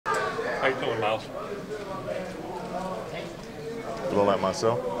How you feeling, Myles? Feeling like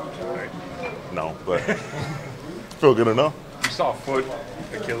myself? No, but feel good enough. You saw foot,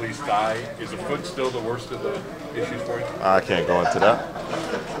 Achilles thigh. Is the foot still the worst of the issues for you? I can't go into that.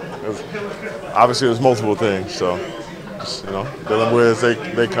 Obviously, there's multiple things, so just, dealing with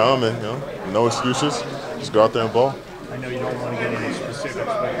as they come, and no excuses. Just go out there and ball. I know you don't want to get into specifics,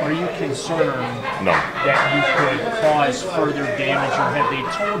 but are you concerned No. that you could cause further damage, or have they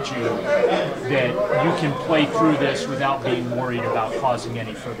told you that you can play through this without being worried about causing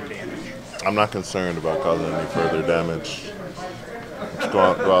any further damage? I'm not concerned about causing any further damage. Just go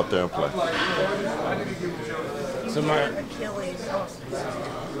out there and play. So my Achilles,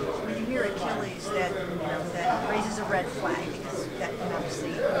 when you hear Achilles, that raises a red flag because that can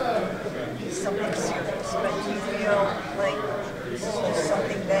obviously be something serious. But do you feel like this is just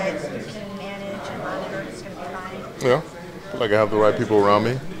something that you can manage and monitor and it's going to be fine? Yeah, I feel like I have the right people around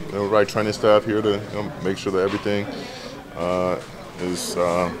me, the right training staff here to make sure that everything is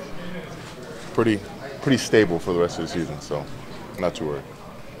pretty stable for the rest of the season. So, not too worried.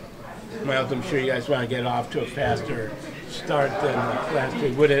 Myles, I'm sure you guys want to get off to a faster start than last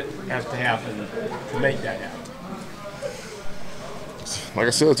week. What it has to happen to make that happen? Like I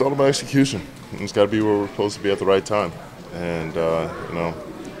said, it's all about execution. It's got to be where we're supposed to be at the right time, and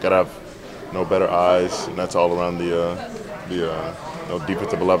got to have better eyes, and that's all around the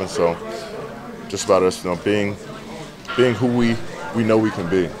defensive 11. So, just about us, being who we know we can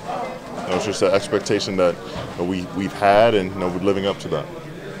be. It's just an expectation that we've had, and we're living up to that.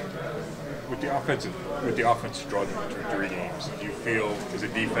 With the offense struggling through 3 games, do you feel as a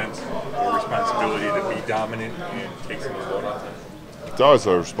defense more responsibility to be dominant and take some of the load off them? It's always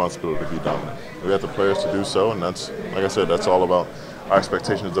our responsibility to be dominant. We have the players to do so, and that's, like I said, that's all about our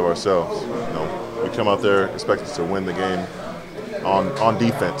expectations of ourselves. We come out there expecting to win the game on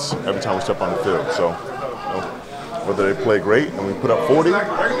defense every time we step on the field. So, whether they play great and we put up 40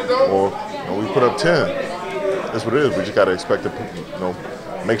 or we put up 10, that's what it is. We just got to expect to,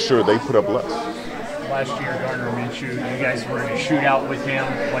 make sure they put up less. Last year, Gardner Minshew, you guys were in a shootout with him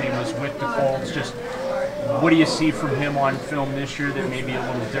when he was with the Colts. Just what do you see from him on film this year that may be a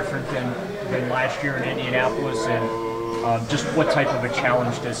little different than last year in Indianapolis? And just what type of a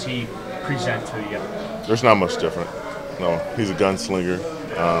challenge does he present to you? There's not much different. No, he's a gunslinger.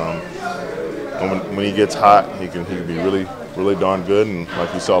 When he gets hot, he can be really darn good. And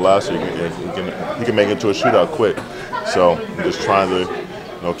like you saw last year, he can make it to a shootout quick. So I'm just trying to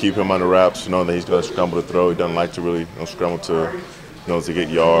keep him under wraps, knowing that he's going to scramble to throw. He doesn't like to really scramble to get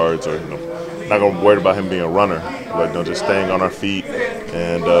yards, or not going to be worried about him being a runner, but just staying on our feet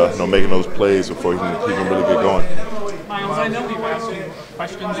and making those plays before he can really get going. Myles, I know we've asked you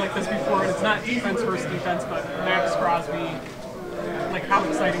questions like this before, and it's not defense versus defense, but Max Crosby, like how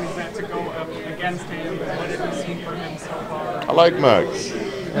exciting is that to go up against him? What have you seen from him so far? I like Max.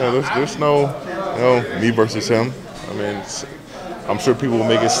 There's no me versus him. I mean, I'm sure people will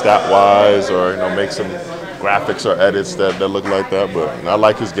make it stat-wise or make some graphics or edits that look like that. But I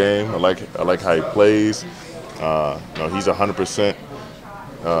like his game. I like how he plays. He's 100%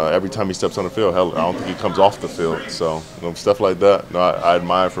 every time he steps on the field. Hell, I don't think he comes off the field. So stuff like that, I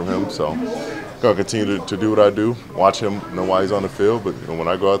admire from him. So I'm gonna continue to do what I do. Watch him, while he's on the field. But when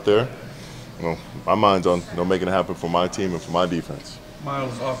I go out there, my mind's on making it happen for my team and for my defense.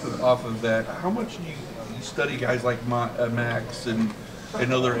 Myles, off of that, how much do you study guys like Max and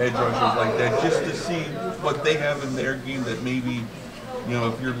other edge rushers like that, just to see what they have in their game that maybe,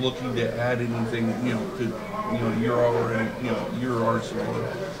 if you're looking to add anything, to your arsenal?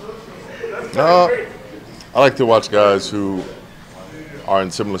 I like to watch guys who are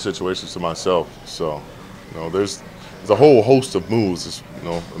in similar situations to myself. So, there's a whole host of moves. It's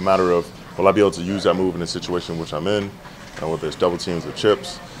a matter of, will I be able to use that move in the situation in which I'm in, whether it's double teams or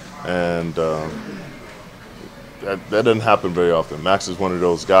chips, and that doesn't happen very often. Max is one of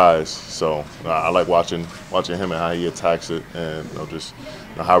those guys, so I like watching him and how he attacks it, and just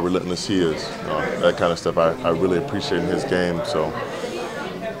how relentless he is. That kind of stuff I really appreciate in his game. So,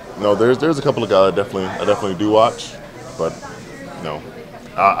 there's a couple of guys I definitely do watch, but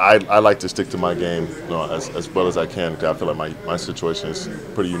I like to stick to my game as well as I can, because I feel like my situation is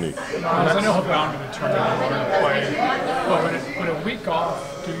pretty unique. I know how bound to the tournament you want to play, but would a week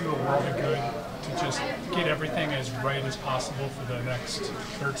off do you a world of good to just get everything as right as possible for the next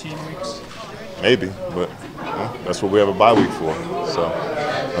 13 weeks? Maybe, but that's what we have a bye week for. So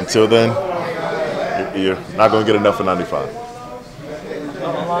until then, you're not going to get enough for 95.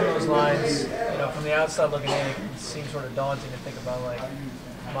 Along those lines, from the outside looking in, it seems sort of daunting to think about, like,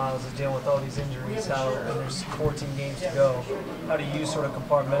 Myles, is dealing with all these injuries. How and there's 14 games to go. How do you sort of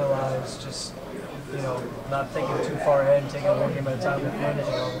compartmentalize, just not thinking too far ahead and taking it one game at a time and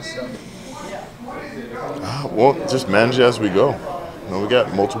managing all this stuff? Well, just manage it as we go. We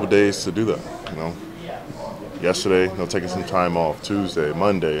got multiple days to do that. Yesterday, taking some time off. Tuesday,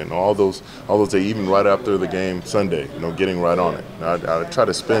 Monday, and all those days, even right after the game Sunday, getting right on it. I try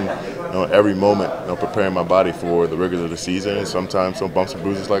to spend every moment preparing my body for the rigors of the season, and sometimes some bumps and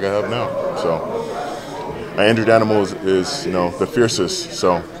bruises like I have now. So my injured animal is the fiercest,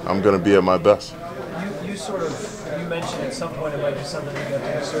 so I'm going to be at my best. You mentioned at some point it might be something you got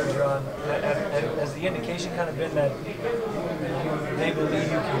to do surgery on. Has the indication kind of been that they believe you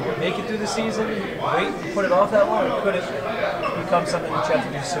can make it through the season, wait and put it off that long, or could it become something that you have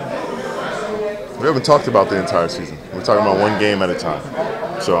to do soon? We haven't talked about the entire season. We're talking about one game at a time.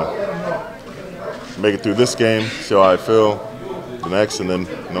 So make it through this game, see how I feel, the next, and then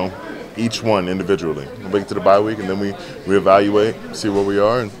each one individually. We'll make it to the bye week, and then we reevaluate, see where we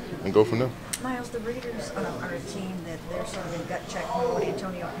are, and go from there. Myles, the Raiders are a team that they're sort of in gut check mode.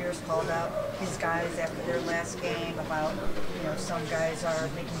 Antonio Pierce called out his guys after their last game about, some guys are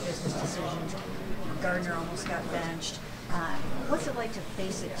making business decisions. Gardner almost got benched. What's it like to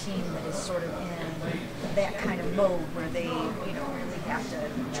face a team that is sort of in that kind of mode where they, really have to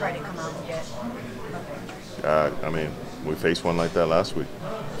try to come out and get we faced one like that last week,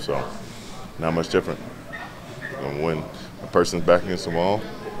 so not much different. When a person's back against the wall,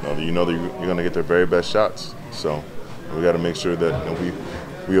 that you're going to get their very best shots. So we got to make sure that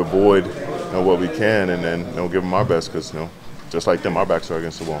we avoid what we can, and then give them our best, because just like them, our backs are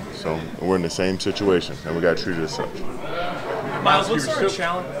against the wall. So we're in the same situation, and we got to treat it as such. Myles, what sort of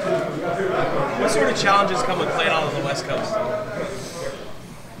challenges come with playing out on the West Coast?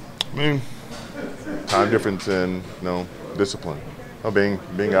 Time difference and discipline.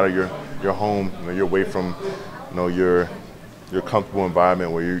 Being out of your home, you're away from your comfortable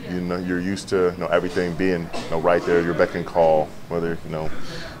environment where you're used to everything being right there, your beck and call. Whether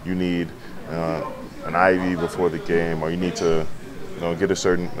you need an IV before the game, or you need to get a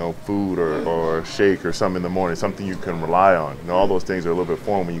certain food or shake or something in the morning, something you can rely on. All those things are a little bit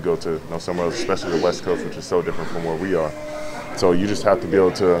foreign when you go to somewhere else, especially the West Coast, which is so different from where we are. So you just have to be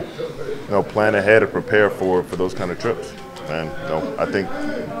able to plan ahead and prepare for those kind of trips. And I think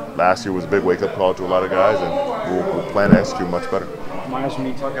last year was a big wake-up call to a lot of guys, and we'll plan to execute much better. Myles, when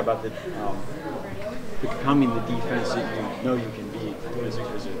you talk about becoming the defense that you can be as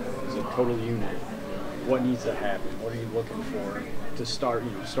a total unit, what needs to happen? What are you looking for to start?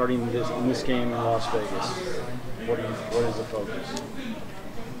 Starting in this game in Las Vegas. What is the focus?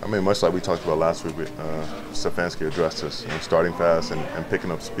 Much like we talked about last week, Stefanski addressed us, starting fast and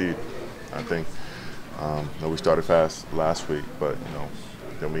picking up speed. I think we started fast last week, but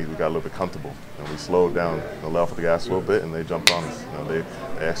then we got a little bit comfortable, and we slowed down, let off the gas a little bit, and they jumped on us. They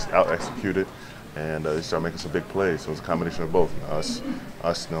out-executed, and they started making some big plays. So it's a combination of both. Us,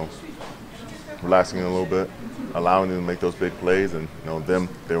 relaxing a little bit, allowing them to make those big plays, and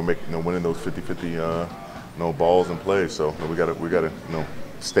they were making winning those 50-50 balls and plays. So we got to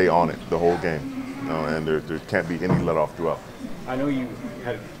stay on it the whole game, and there can't be any let off throughout. I know you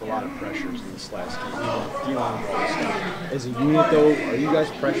had a lot of pressures in this last game, dealing with all this stuff. As a unit, though, are you guys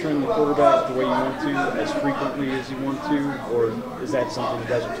pressuring the quarterback the way you want to, as frequently as you want to, or is that something you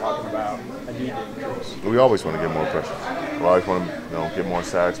guys are talking about a need to increase? We always want to get more pressure. We always want to get more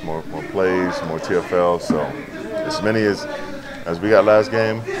sacks, more plays, more TFLs. So as many as we got last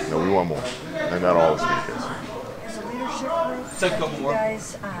game, we want more, and that always be the case. As a leadership group, you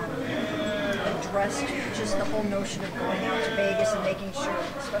guys addressed just the whole notion of going out to Vegas and making sure,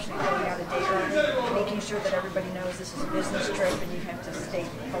 especially going out a day early, making sure that everybody knows this is a business trip and you have to stay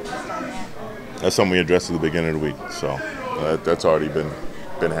focused on that? That's something we addressed at the beginning of the week, so that's already been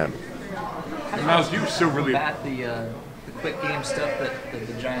handled. Myles, you still really the quick game stuff that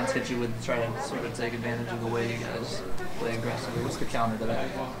the Giants hit you with to try to sort of take advantage of the way you guys play aggressively. What's the counter to that?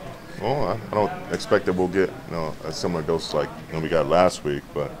 Well, I don't expect that we'll get a similar dose like we got last week,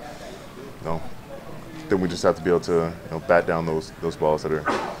 but then we just have to be able to bat down those balls that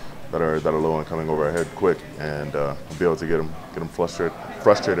are low and coming over our head quick, and be able to get them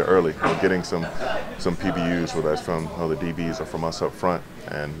frustrated early. Getting some PBUs, whether that's from the DBs or from us up front,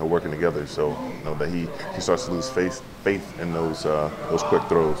 and working together, so that he starts to lose faith in those quick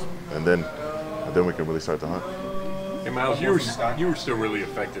throws, and then we can really start to hunt. And Myles, you were still really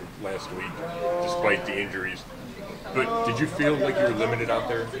effective last week, despite the injuries. But did you feel like you were limited out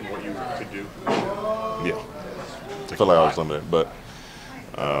there in what you could do? Yeah, I felt like I was limited, but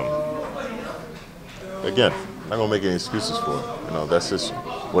again, I'm not gonna make any excuses for it. That's just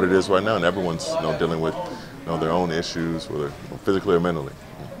what it is right now, and everyone's dealing with their own issues, whether physically or mentally.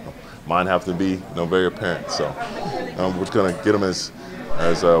 Mine have to be very apparent. So we're just gonna get them as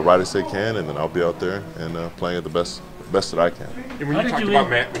right as they can, and then I'll be out there and playing at the best that I can. And when you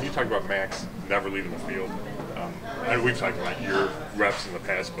talk about Max never leaving the field, and we've talked about your reps in the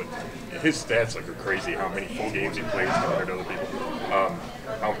past, but his stats are crazy. How many full games he plays compared to other people?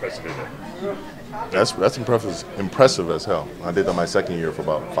 How impressive is that? That's impressive as hell. I did that my second year for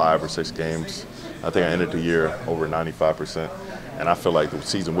about 5 or 6 games. I think I ended the year over 95%, and I feel like the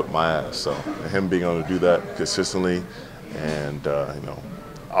season whipped my ass. So him being able to do that consistently, and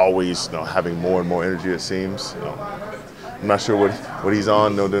always having more and more energy, it seems. I'm not sure what he's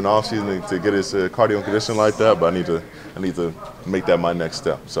on during the off season to get his cardio and condition like that, but I need to make that my next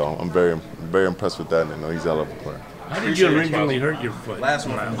step. So I'm very impressed with that, and he's a hell of a player. How did you originally hurt your foot? Last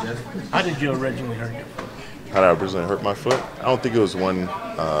one from Jeff. How did you originally hurt your foot? How did I originally hurt my foot? I don't think it was one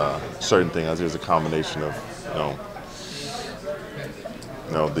certain thing. I think it was a combination of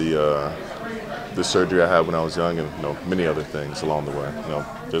the surgery I had when I was young, and many other things along the way.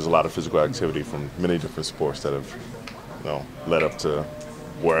 There's a lot of physical activity from many different sports that have led up to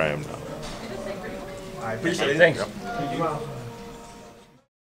where I am now. I appreciate it. Thanks.